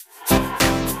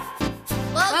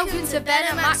Welcome to Ben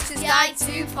and Max's Guide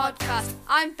to Podcast.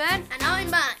 I'm Ben. And I'm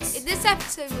Max. In this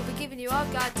episode, we'll be giving you our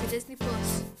guide to Disney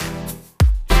Plus.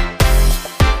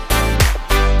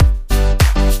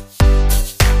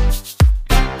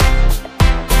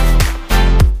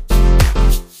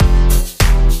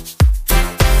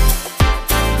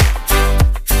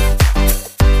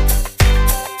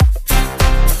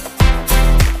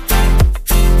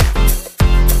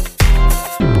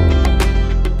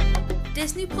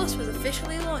 Disney Plus was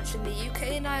officially launched in the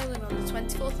UK and Ireland on the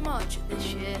 24th of March of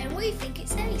this year. And we think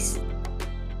it's ace.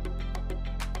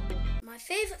 My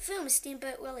favourite film is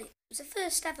Steamboat Willie. It was the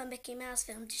first ever Mickey Mouse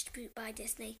film distributed by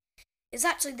Disney. It was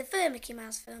actually the third Mickey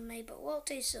Mouse film made by Walt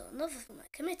Disney, another filmer,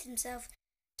 committed himself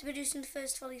to producing the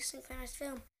first fully synchronised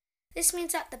film. This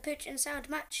means that the picture and sound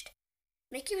matched.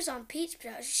 Mickey was on Pete's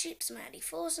production Ship's Man. He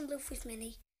falls in love with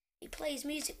Minnie. He plays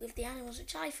music with the animals,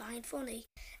 which I find funny.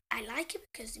 I like it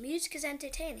because the music is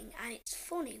entertaining and it's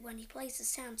funny when he plays the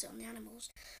sounds on the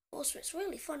animals. Also, it's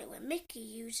really funny when Mickey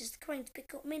uses the crane to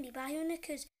pick up Minnie by her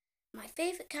knickers. My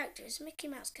favourite character is Mickey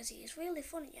Mouse because he is really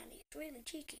funny and he's really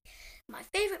cheeky. My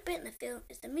favourite bit in the film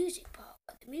is the music part,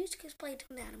 where the music is played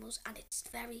on the animals and it's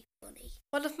very funny.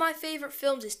 One of my favourite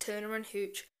films is Turner and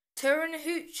Hooch. Turner and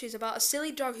Hooch is about a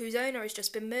silly dog whose owner has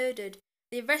just been murdered.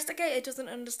 The investigator doesn't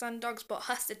understand dogs but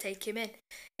has to take him in.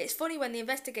 It's funny when the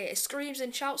investigator screams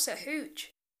and shouts at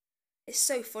Hooch. It's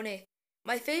so funny.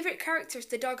 My favourite character is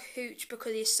the dog Hooch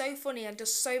because he is so funny and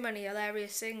does so many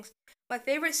hilarious things. My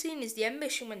favourite scene is the end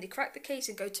mission when they crack the case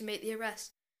and go to make the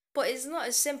arrest. But it's not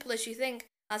as simple as you think,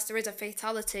 as there is a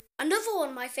fatality. Another one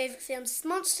of my favourite films is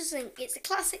Monsters Inc. It's a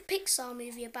classic Pixar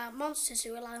movie about monsters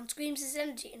who rely on screams as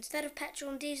energy instead of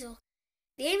petrol and diesel.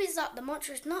 The aim is that the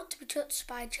monster is not to be touched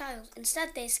by a child.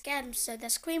 Instead, they scare them so their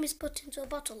scream is put into a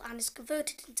bottle and is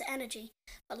converted into energy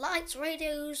for lights,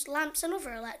 radios, lamps and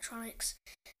other electronics.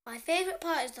 My favourite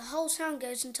part is the whole town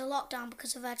goes into lockdown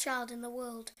because of their child in the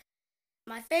world.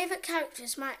 My favourite character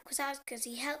is Mike Wazowski because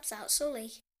he helps out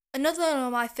Sully. Another one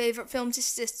of my favourite films is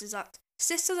Sisters Act.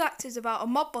 Sisters Act is about a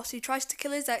mob boss who tries to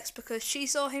kill his ex because she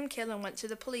saw him kill and went to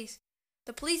the police.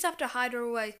 The police have to hide her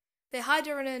away. They hide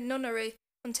her in a nunnery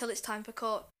until it's time for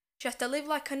court. She has to live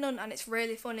like a nun and it's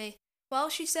really funny. While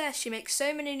she's there, she makes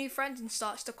so many new friends and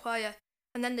starts to choir,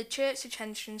 and then the church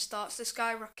attention starts to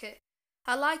skyrocket.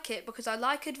 I like it because I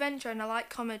like adventure and I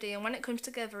like comedy, and when it comes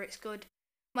together it's good.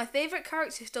 My favourite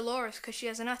character is Dolores because she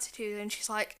has an attitude and she's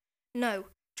like, no,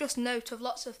 just no to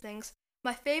lots of things.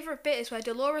 My favourite bit is where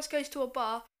Dolores goes to a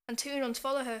bar and two nuns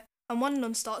follow her and one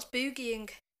nun starts boogieing.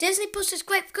 Disney Plus is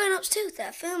great for grown-ups too. There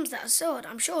are films that are sold.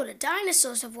 I'm sure the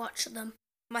dinosaurs have watched them.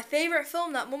 My favourite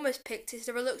film that Mum has picked is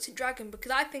The Reluctant Dragon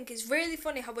because I think it's really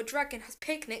funny how a dragon has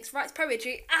picnics, writes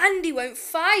poetry and he won't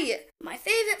fight. My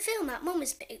favourite film that Mum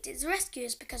has picked is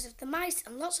Rescuers because of the mice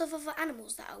and lots of other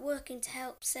animals that are working to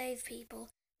help save people.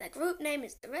 Their group name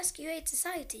is the Rescue Aid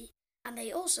Society and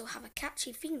they also have a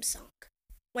catchy theme song.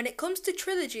 When it comes to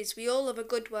trilogies, we all have a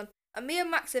good one, and me and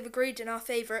Max have agreed on our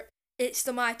favourite. It's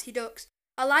The Mighty Ducks.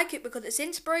 I like it because it's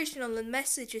inspirational and the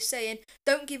message is saying,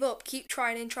 don't give up, keep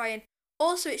trying and trying.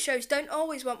 Also, it shows don't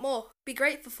always want more, be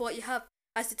grateful for what you have,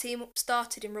 as the team up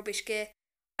started in rubbish gear.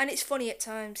 And it's funny at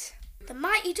times. The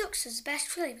Mighty Ducks is the best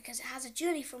trilogy because it has a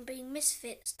journey from being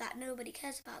misfits that nobody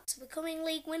cares about to becoming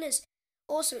league winners.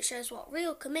 Also, it shows what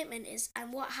real commitment is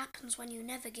and what happens when you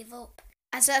never give up.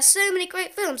 As there are so many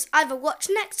great films, I have a watch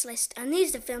next list, and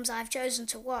these are the films I've chosen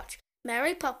to watch.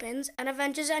 Mary Poppins and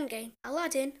Avengers Endgame,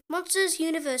 Aladdin, Monsters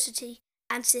University,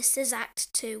 and Sisters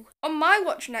Act 2. On my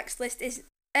watch next list is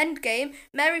Endgame,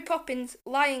 Mary Poppins,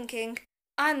 Lion King,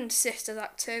 and Sisters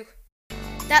Act 2.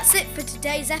 That's it for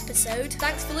today's episode.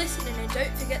 Thanks for listening and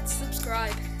don't forget to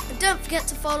subscribe. And don't forget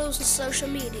to follow us on social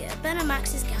media, Ben and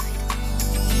Max's Guide.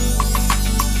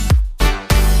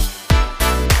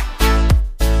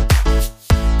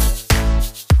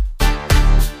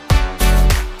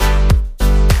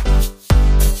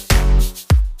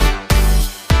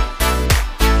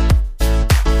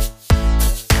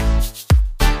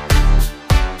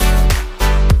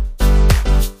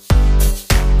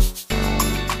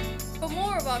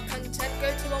 Content,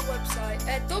 go to our website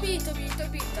at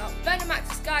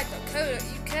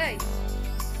www.benandmaxsguide.co.uk.